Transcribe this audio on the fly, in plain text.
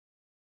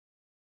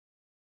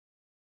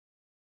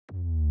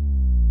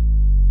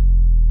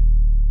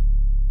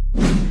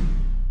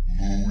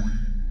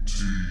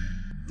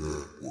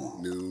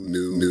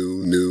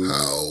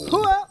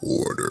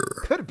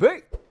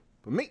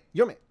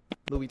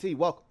T.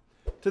 Welcome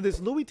to this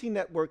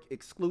LouieTeeNetwork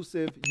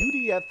exclusive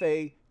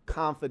UDFA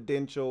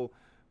Confidential.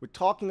 We're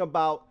talking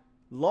about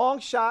long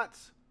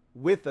shots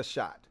with a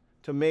shot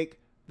to make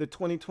the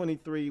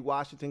 2023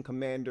 Washington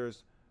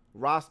Commanders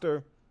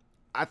roster.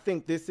 I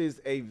think this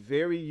is a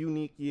very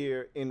unique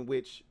year in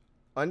which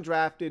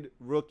undrafted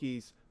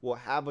rookies will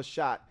have a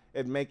shot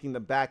at making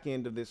the back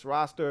end of this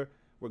roster.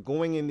 We're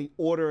going in the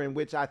order in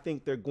which I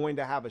think they're going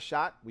to have a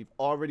shot. We've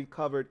already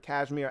covered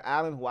Kashmir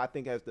Allen, who I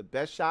think has the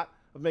best shot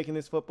of making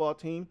this football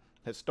team,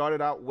 has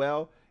started out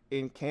well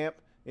in camp,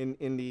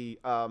 in the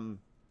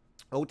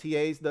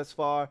OTAs thus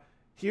far.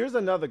 Here's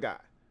another guy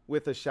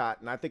with a shot,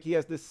 and I think he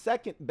has the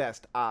second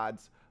best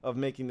odds of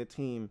making the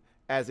team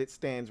as it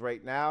stands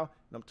right now.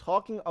 And I'm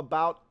talking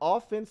about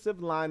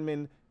offensive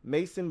lineman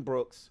Mason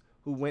Brooks,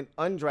 who went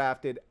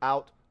undrafted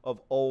out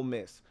of Ole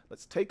Miss.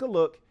 Let's take a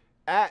look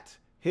at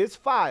his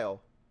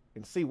file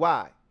and see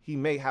why he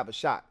may have a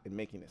shot in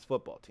making this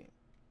football team.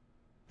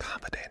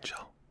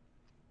 Confidential.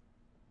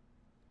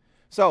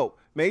 So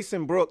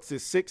Mason Brooks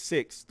is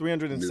 6'6",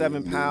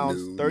 307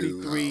 pounds,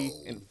 33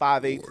 and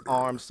 5/8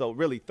 arms, so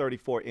really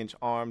 34-inch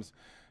arms.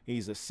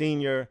 He's a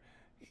senior.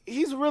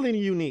 He's really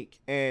unique,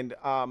 and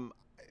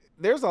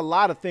there's a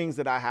lot of things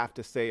that I have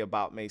to say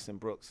about Mason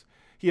Brooks.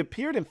 He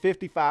appeared in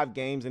 55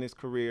 games in his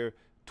career,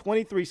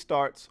 23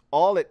 starts,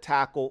 all at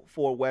tackle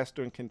for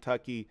Western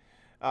Kentucky.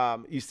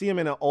 You see him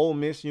in an Ole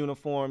Miss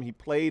uniform. He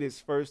played his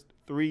first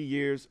 3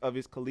 years of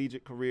his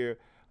collegiate career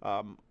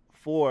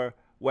for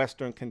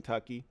Western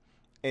Kentucky,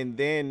 and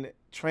then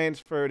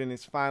transferred in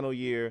his final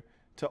year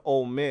to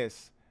Ole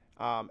Miss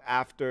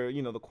after,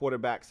 the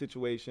quarterback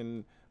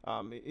situation.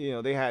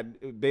 They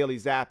had Bailey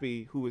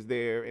Zappi, who was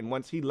there, and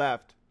once he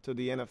left to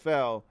the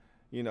NFL,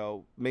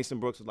 Mason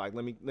Brooks was like,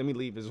 let me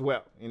leave as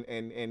well,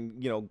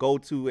 and go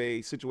to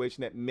a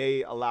situation that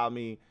may allow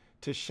me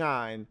to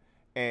shine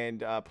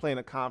and play in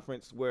a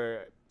conference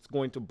where it's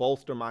going to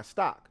bolster my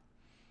stock.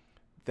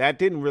 That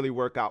didn't really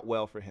work out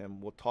well for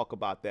him. We'll talk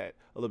about that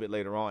a little bit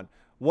later on.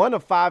 One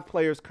of 5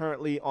 players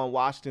currently on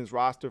Washington's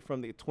roster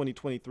from the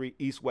 2023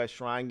 East-West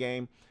Shrine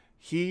game.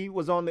 He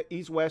was on the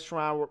East-West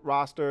Shrine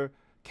roster.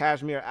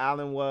 Kashmir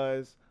Allen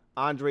was.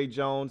 Andre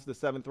Jones, the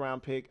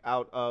 7th-round pick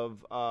out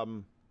of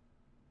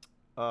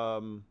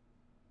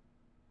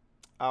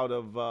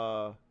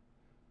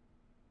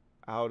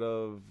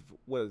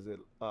what is it?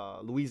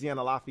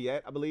 Louisiana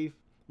Lafayette, I believe.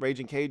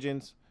 Raging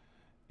Cajuns.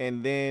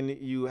 And then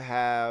you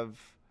have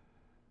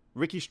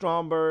Ricky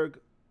Stromberg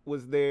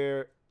was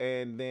there,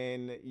 and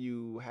then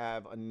you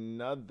have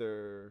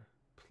another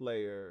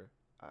player.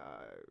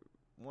 I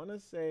want to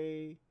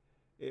say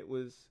it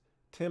was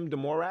Tim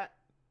DeMorat,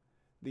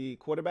 the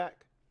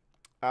quarterback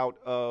out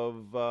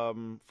of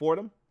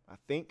Fordham, I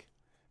think,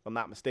 if I'm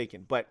not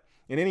mistaken. But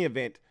in any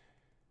event,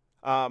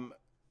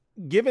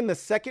 given the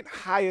second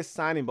highest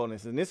signing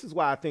bonus, and this is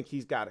why I think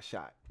he's got a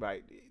shot,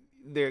 right?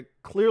 There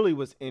clearly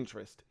was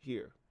interest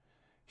here.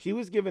 He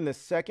was given the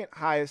second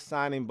highest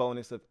signing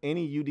bonus of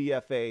any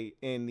UDFA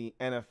in the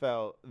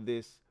NFL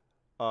this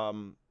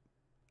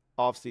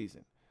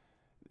offseason.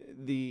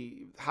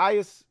 The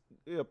highest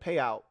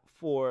payout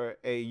for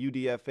a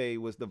UDFA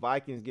was the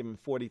Vikings giving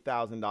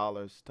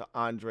 $40,000 to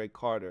Andre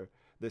Carter,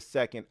 the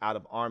second out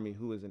of Army,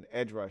 who is an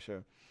edge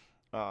rusher.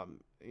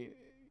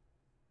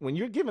 When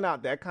you're giving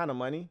out that kind of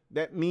money,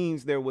 that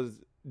means there was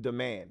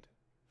demand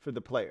for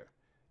the player.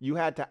 You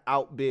had to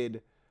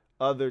outbid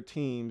other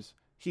teams.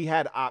 He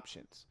had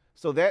options.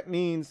 So that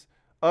means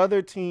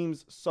other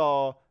teams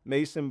saw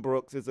Mason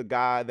Brooks as a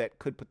guy that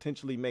could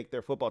potentially make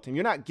their football team.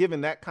 You're not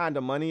giving that kind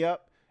of money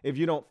up if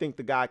you don't think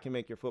the guy can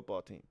make your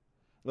football team.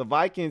 The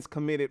Vikings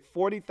committed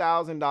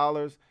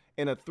 $40,000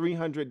 and a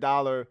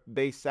 $300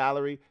 base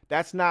salary.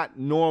 That's not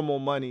normal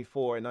money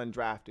for an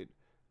undrafted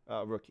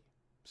rookie.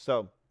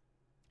 So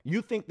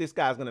you think this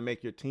guy's going to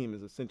make your team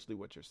is essentially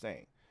what you're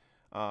saying.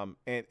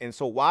 And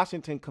so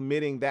Washington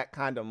committing that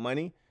kind of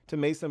money to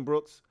Mason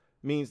Brooks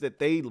means that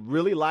they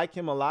really like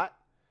him a lot.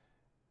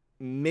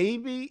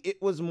 Maybe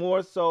it was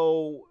more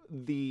so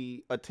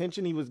the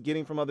attention he was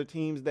getting from other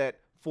teams that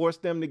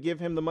forced them to give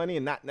him the money,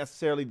 and not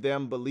necessarily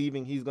them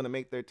believing he's going to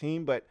make their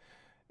team, but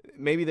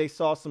maybe they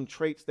saw some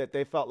traits that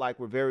they felt like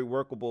were very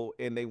workable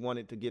and they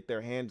wanted to get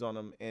their hands on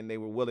them, and they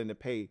were willing to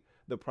pay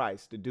the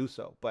price to do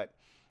so. But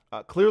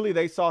clearly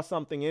they saw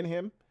something in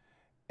him,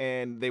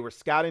 and they were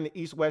scouting the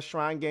East-West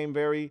Shrine game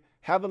very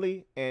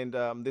heavily, and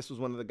this was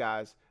one of the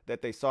guys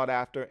that they sought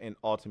after and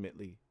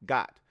ultimately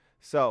got.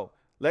 So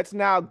let's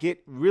now get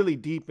really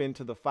deep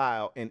into the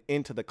file and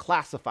into the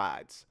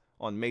classifieds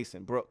on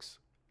Mason Brooks.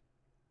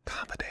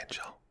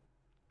 Confidential.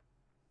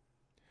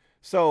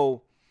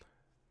 So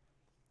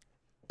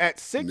at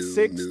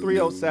 6'6",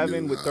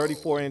 307 with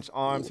 34-inch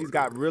arms, he's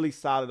got really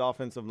solid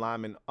offensive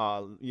lineman,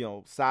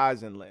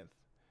 size and length.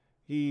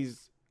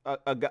 He's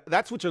a guy,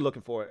 that's what you're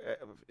looking for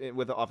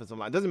with the offensive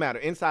line. Doesn't matter,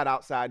 inside,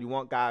 outside. You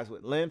want guys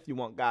with length. You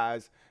want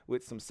guys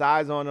with some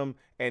size on them,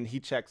 and he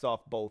checks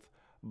off both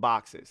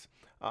boxes.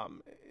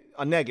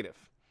 A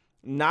negative,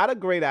 not a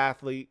great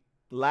athlete,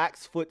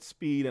 lacks foot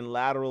speed and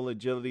lateral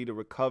agility to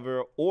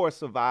recover or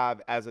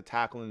survive as a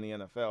tackle in the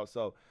NFL.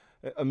 So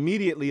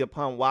immediately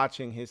upon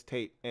watching his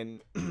tape,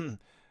 and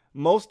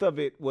most of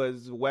it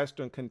was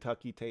Western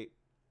Kentucky tape,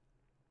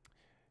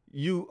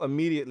 you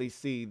immediately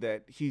see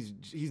that he's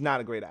not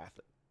a great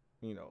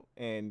athlete,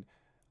 and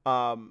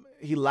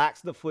he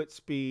lacks the foot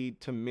speed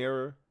to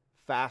mirror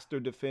faster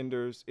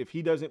defenders. If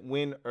he doesn't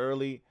win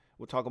early,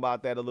 we'll talk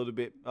about that a little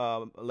bit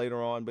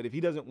later on, but if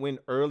he doesn't win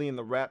early in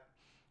the rep,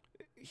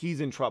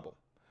 he's in trouble.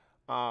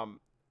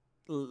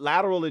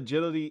 Lateral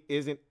agility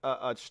isn't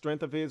a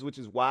strength of his, which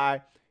is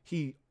why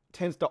he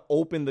tends to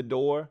open the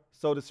door,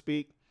 so to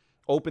speak,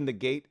 open the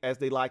gate, as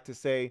they like to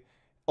say,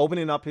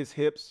 opening up his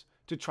hips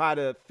to try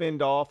to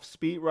fend off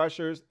speed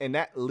rushers. And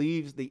that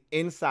leaves the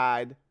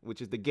inside,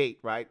 which is the gate,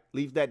 right?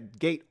 Leaves that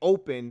gate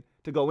open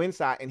to go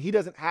inside. And he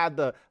doesn't have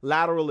the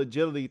lateral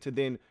agility to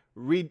then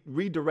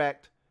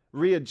redirect,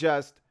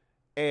 readjust,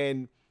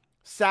 and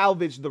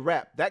salvage the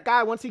rep. That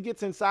guy, once he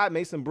gets inside,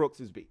 Mason Brooks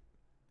is beat.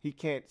 He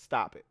can't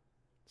stop it.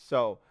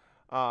 So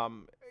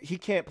he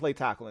can't play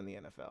tackle in the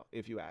NFL,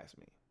 if you ask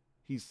me.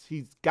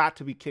 He's got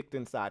to be kicked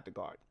inside the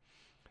guard.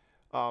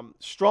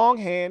 Strong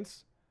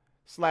hands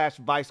 /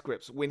 vice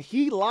grips. When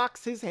he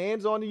locks his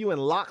hands onto you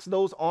and locks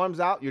those arms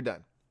out, you're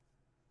done.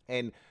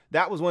 And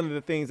that was one of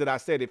the things that I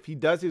said. If he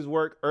does his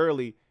work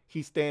early,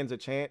 he stands a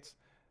chance.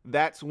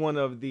 That's one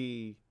of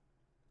the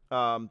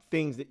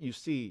things that you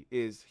see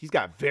is he's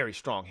got very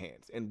strong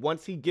hands. And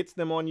once he gets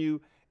them on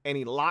you and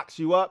he locks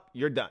you up,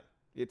 you're done.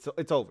 It's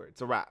over.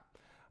 It's a wrap.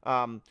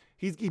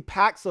 He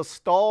packs a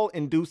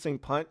stall-inducing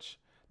punch.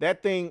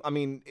 That thing, I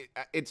mean,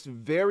 it's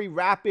very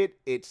rapid.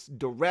 It's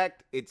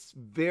direct. It's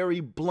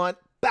very blunt.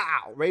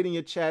 Bow, right in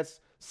your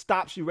chest.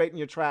 Stops you right in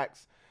your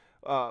tracks.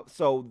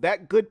 So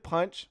that good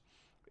punch,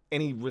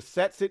 and he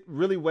resets it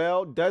really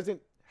well.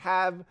 Doesn't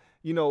have,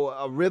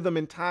 a rhythm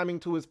and timing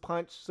to his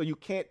punch. So you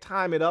can't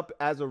time it up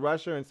as a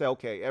rusher and say,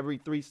 okay, every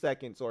 3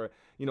 seconds or,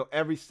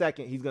 every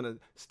second he's going to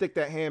stick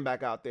that hand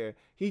back out there.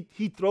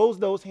 He throws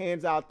those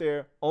hands out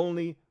there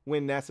only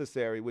when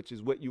necessary, which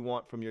is what you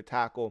want from your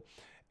tackle.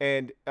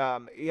 And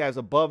he has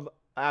above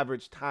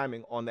average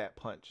timing on that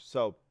punch.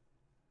 So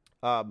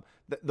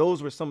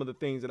those were some of the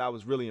things that I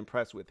was really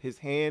impressed with. His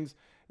hands,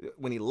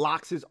 when he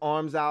locks his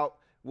arms out,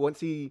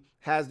 once he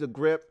has the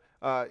grip,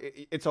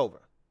 it's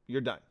over. You're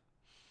done.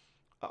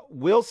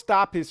 Will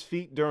stop his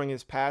feet during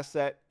his pass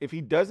set. If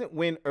he doesn't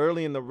win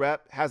early in the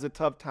rep, has a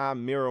tough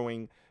time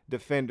mirroring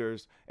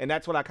defenders. And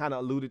that's what I kind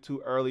of alluded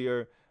to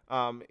earlier.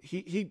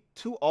 He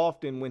too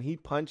often, when he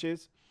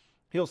punches,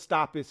 he'll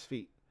stop his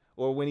feet.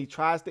 Or when he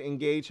tries to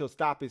engage, he'll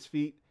stop his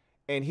feet.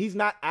 And he's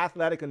not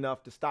athletic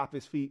enough to stop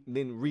his feet and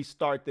then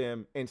restart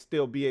them and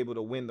still be able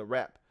to win the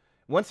rep.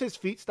 Once his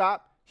feet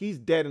stop, he's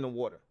dead in the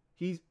water.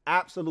 He's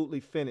absolutely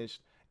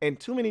finished. And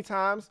too many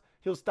times,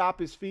 he'll stop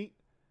his feet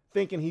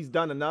thinking he's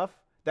done enough.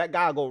 That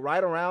guy will go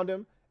right around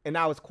him, and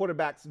now his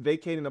quarterback's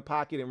vacating the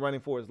pocket and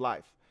running for his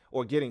life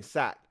or getting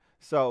sacked.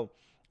 So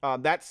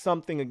that's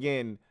something,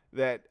 again,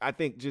 that I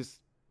think just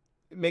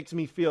makes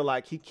me feel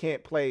like he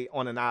can't play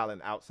on an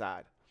island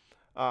outside.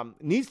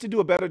 Needs to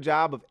do a better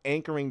job of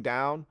anchoring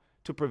down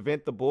to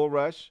prevent the bull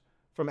rush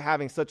from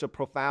having such a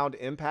profound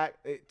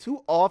impact.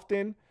 Too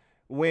often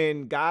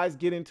when guys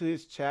get into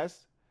his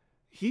chest,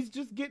 he's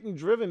just getting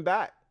driven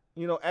back,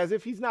 as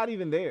if he's not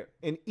even there.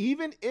 And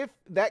even if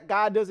that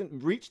guy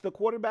doesn't reach the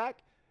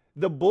quarterback,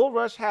 the bull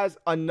rush has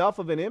enough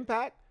of an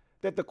impact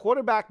that the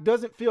quarterback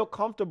doesn't feel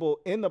comfortable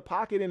in the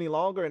pocket any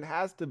longer and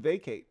has to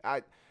vacate.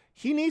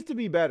 He needs to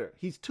be better.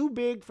 He's too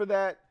big for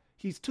that.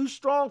 He's too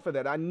strong for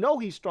that. I know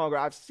he's stronger.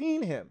 I've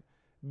seen him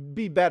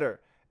be better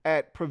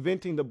at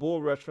preventing the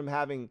bull rush from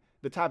having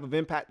the type of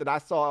impact that I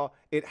saw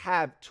it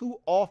have too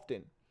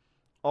often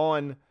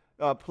on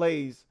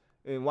plays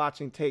and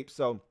watching tape.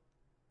 So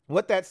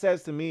what that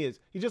says to me is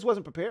he just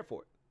wasn't prepared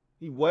for it.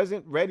 He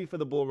wasn't ready for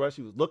the bull rush.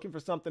 He was looking for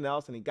something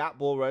else, and he got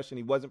bull rush, and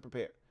he wasn't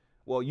prepared.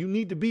 Well, you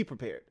need to be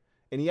prepared.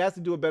 And he has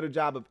to do a better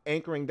job of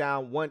anchoring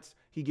down once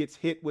he gets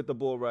hit with the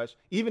bull rush,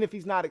 even if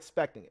he's not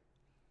expecting it.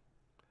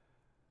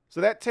 So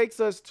that takes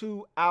us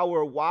to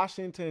our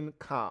Washington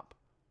comp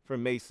for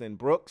Mason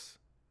Brooks.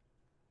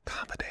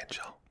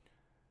 Confidential.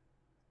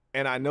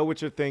 And I know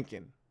what you're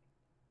thinking.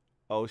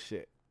 Oh,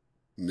 shit.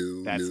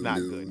 That's not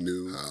good.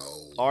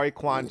 Ari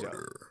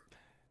Kwanjo.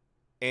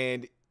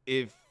 And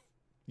if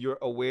you're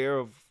aware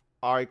of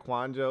Ari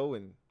Kwanjo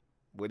and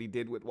what he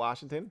did with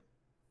Washington,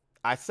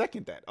 I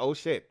second that. Oh,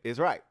 shit, is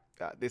right.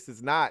 This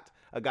is not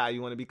a guy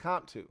you want to be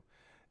comped to.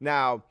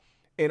 Now,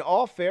 in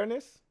all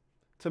fairness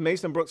to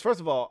Mason Brooks, first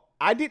of all,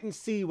 I didn't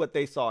see what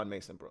they saw in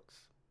Mason Brooks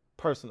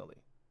personally,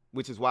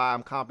 which is why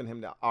I'm comping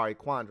him to Ari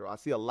Kwanjo. I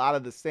see a lot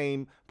of the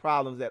same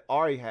problems that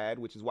Ari had,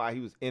 which is why he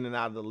was in and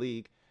out of the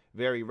league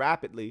very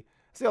rapidly.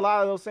 I see a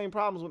lot of those same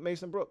problems with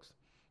Mason Brooks.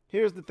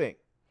 Here's the thing.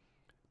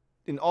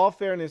 In all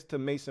fairness to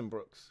Mason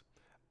Brooks,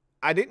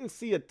 I didn't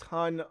see a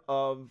ton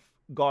of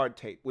guard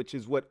tape, which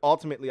is what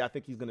ultimately I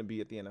think he's going to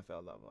be at the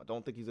NFL level. I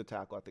don't think he's a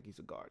tackle. I think he's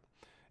a guard.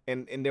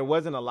 And there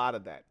wasn't a lot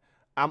of that.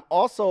 I'm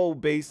also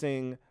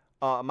basing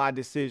my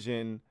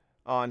decision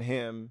on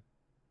him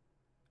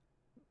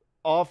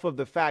off of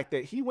the fact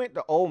that he went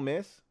to Ole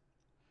Miss,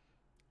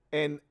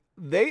 and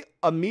they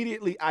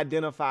immediately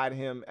identified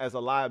him as a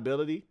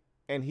liability,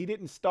 and he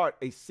didn't start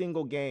a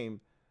single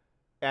game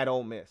at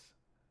Ole Miss.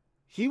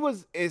 He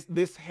is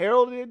this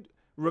heralded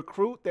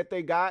recruit that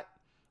they got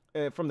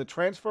from the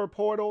transfer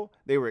portal.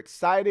 They were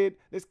excited.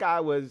 This guy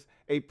was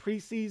a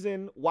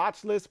preseason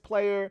watch list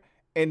player,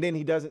 and then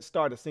he doesn't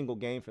start a single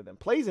game for them.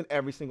 Plays in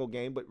every single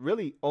game, but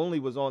really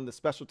only was on the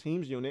special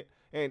teams unit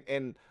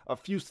and a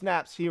few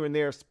snaps here and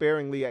there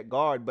sparingly at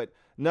guard, but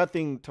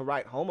nothing to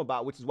write home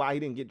about, which is why he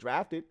didn't get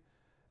drafted.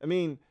 I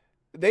mean,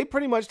 they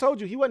pretty much told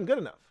you he wasn't good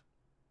enough.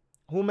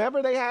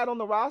 Whomever they had on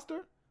the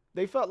roster,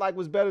 they felt like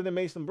was better than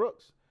Mason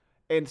Brooks.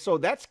 And so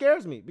that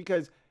scares me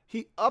because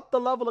he upped the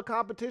level of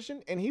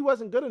competition and he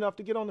wasn't good enough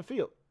to get on the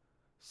field.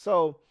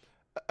 So,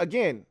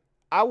 again,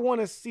 I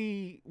want to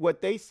see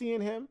what they see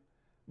in him,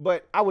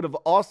 but I would have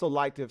also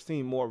liked to have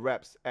seen more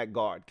reps at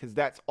guard because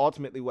that's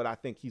ultimately what I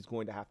think he's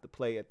going to have to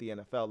play at the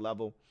NFL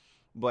level.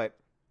 But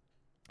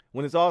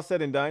when it's all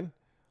said and done,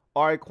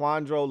 Ari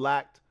Quandro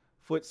lacked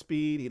foot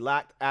speed. He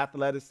lacked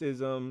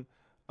athleticism.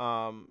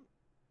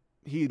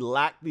 He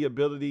lacked the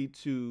ability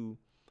to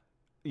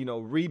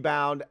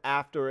rebound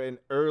after an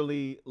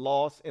early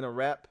loss in a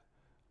rep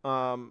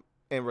and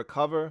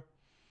recover.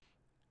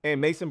 And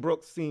Mason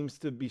Brooks seems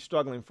to be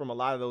struggling from a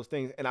lot of those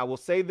things. And I will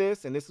say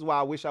this, and this is why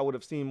I wish I would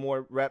have seen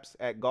more reps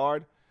at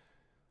guard.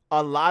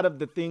 A lot of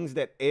the things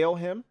that ail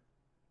him,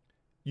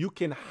 you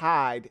can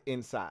hide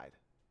inside.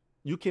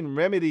 You can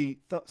remedy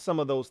some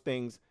of those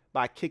things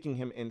by kicking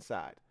him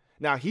inside.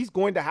 Now, he's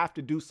going to have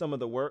to do some of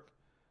the work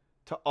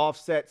to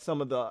offset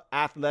some of the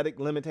athletic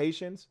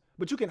limitations,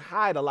 but you can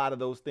hide a lot of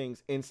those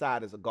things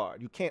inside as a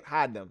guard. You can't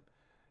hide them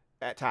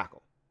at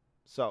tackle.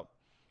 So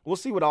we'll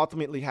see what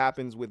ultimately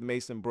happens with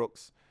Mason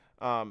Brooks.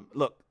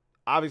 Look,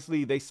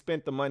 obviously they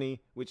spent the money,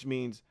 which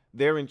means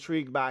they're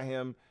intrigued by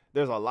him.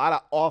 There's a lot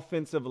of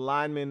offensive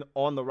linemen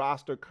on the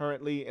roster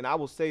currently, and I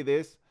will say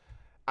this.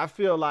 I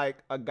feel like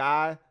a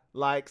guy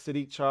like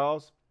Sadiq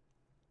Charles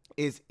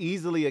is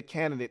easily a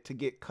candidate to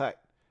get cut.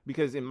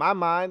 Because in my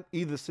mind,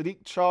 either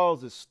Sadiq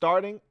Charles is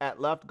starting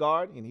at left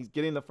guard and he's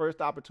getting the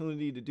first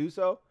opportunity to do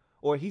so,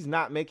 or he's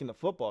not making the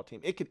football team.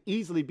 It could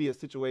easily be a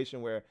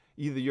situation where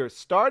either you're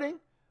starting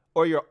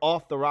or you're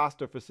off the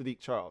roster for Sadiq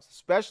Charles,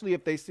 especially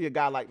if they see a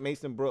guy like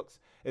Mason Brooks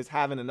as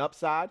having an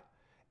upside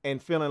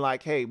and feeling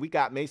like, hey, we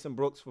got Mason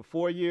Brooks for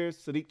 4 years.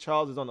 Sadiq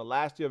Charles is on the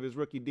last year of his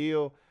rookie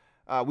deal.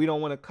 We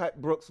don't want to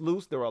cut Brooks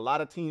loose. There were a lot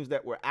of teams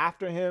that were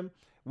after him.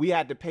 We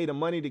had to pay the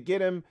money to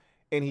get him,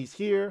 and he's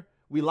here.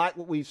 We like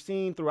what we've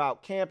seen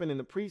throughout camp and in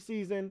the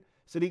preseason.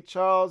 Sadiq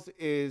Charles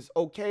is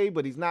okay,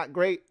 but he's not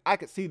great. I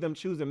could see them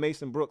choosing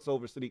Mason Brooks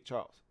over Sadiq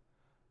Charles.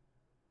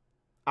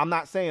 I'm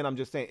not saying, I'm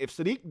just saying. If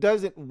Sadiq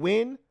doesn't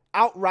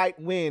outright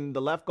win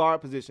the left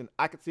guard position,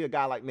 I could see a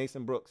guy like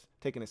Mason Brooks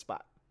taking his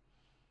spot.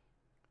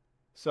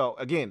 So,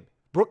 again,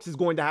 Brooks is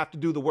going to have to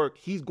do the work.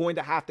 He's going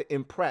to have to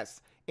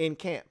impress in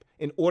camp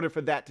in order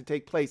for that to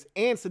take place.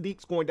 And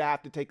Sadiq's going to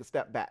have to take a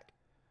step back.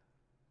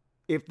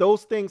 If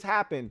those things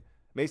happen,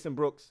 Mason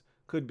Brooks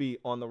could be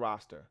on the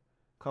roster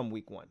come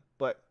week 1.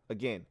 But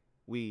again,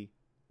 we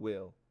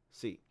will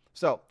see.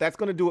 So that's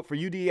going to do it for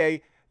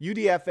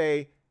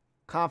UDFA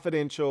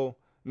Confidential,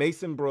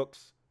 Mason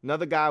Brooks,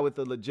 another guy with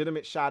a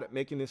legitimate shot at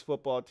making this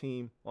football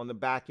team on the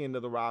back end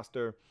of the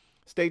roster.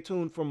 Stay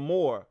tuned for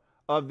more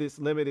of this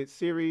limited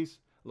series.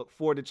 Look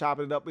forward to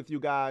chopping it up with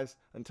you guys.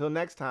 Until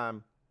next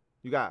time,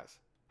 you guys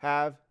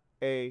have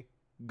a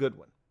good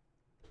one.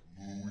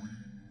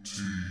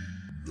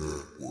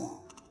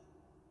 LouieTeeNetwork.